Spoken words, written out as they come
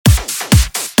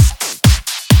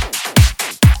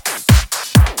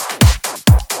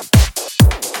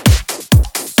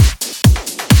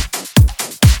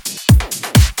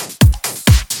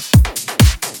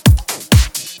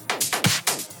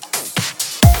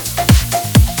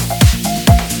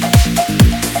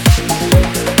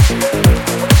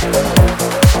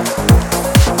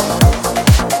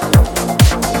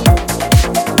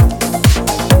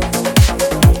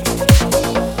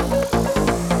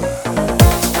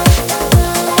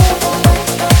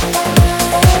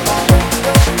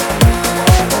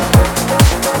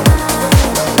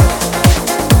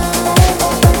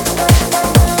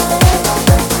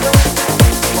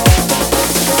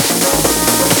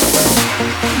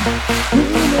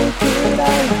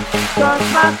'Cause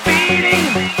my feeling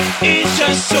is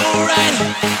just so right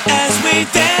as we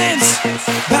dance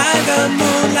by the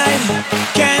moonlight.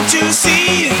 Can't you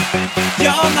see?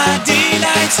 You're my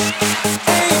delight.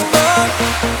 बेईमान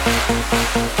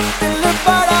दिल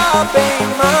बड़ा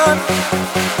बेईमान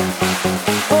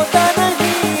होता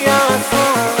नहीं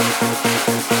आसान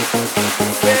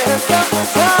ये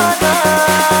समझाना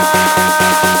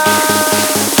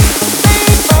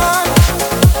बेईमान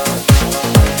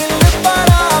दिल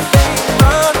बड़ा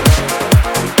बेईमान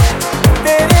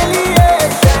तेरे लिए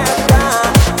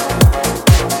शैतान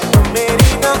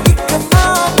मेरी ना एक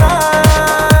माना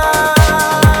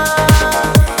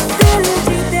दिल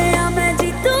जीते या मैं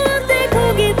जीतूं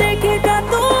देखूंगी देखेगा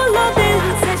तो लो दिल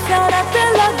से शरारत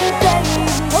लग गई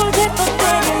मुझे तो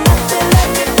तेरी लत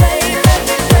लग गई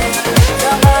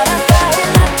हमारा प्यार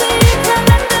लत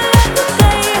गलत लग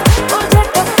गई मुझे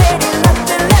तो तेरी लत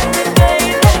लग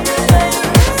गई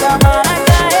हमारा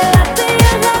प्यार लत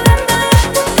गलत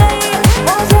लग गई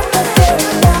मुझे तो तेरी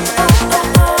लत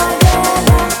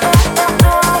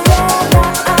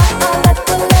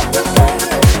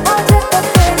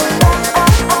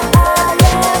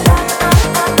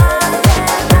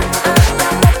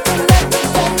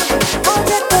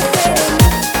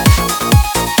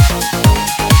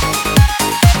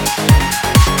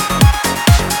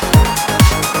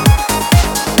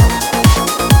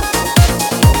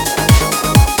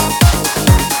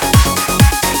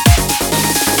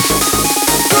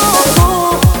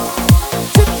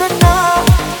जितना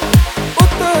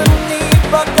उतनी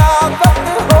बगावत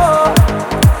हो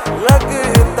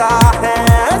लगता है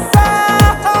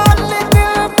साल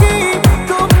दिल की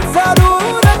तुम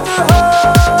जरूरत हो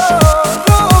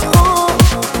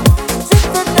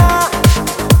जितना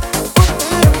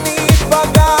उतनी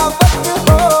बगावत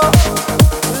हो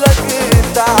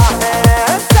लगता है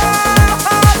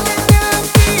साल दिल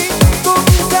की तुम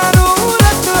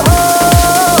जरूरत हो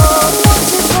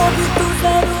मुझको भी तू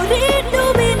जरूरी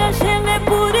डूबी नशे में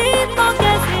पूरी तो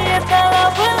कैसी ये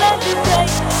तलब लग गई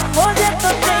मुझे तो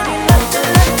तेरी लत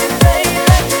लग गई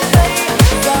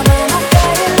ज़माना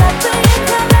प्यार लत ये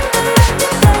गलत लग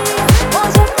गई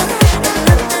मुझे तो तेरी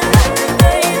लत लग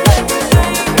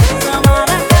गई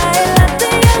ज़माना प्यार लत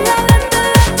ये गलत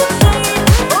लग गई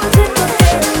मुझे तो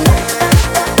तेरी लत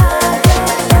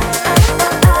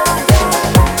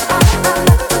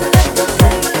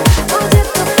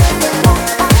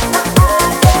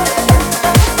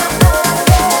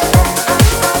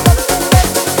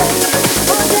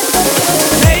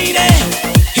Lady,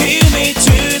 hear me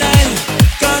tonight.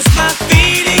 'Cause my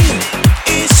feeling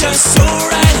is just so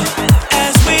right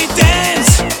as we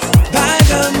dance by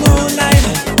the moonlight.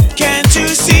 Can't you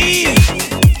see?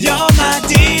 You're my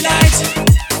delight.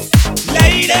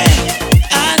 Lady,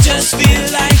 I just feel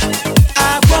like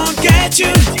I won't get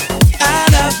you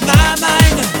out of my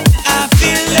mind. I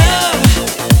feel love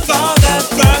for the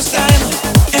first time,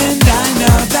 and I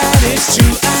know that it's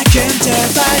true. I can tell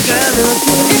by the look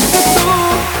in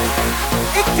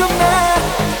एक तू एक मैं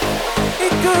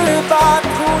एक बात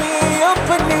हुई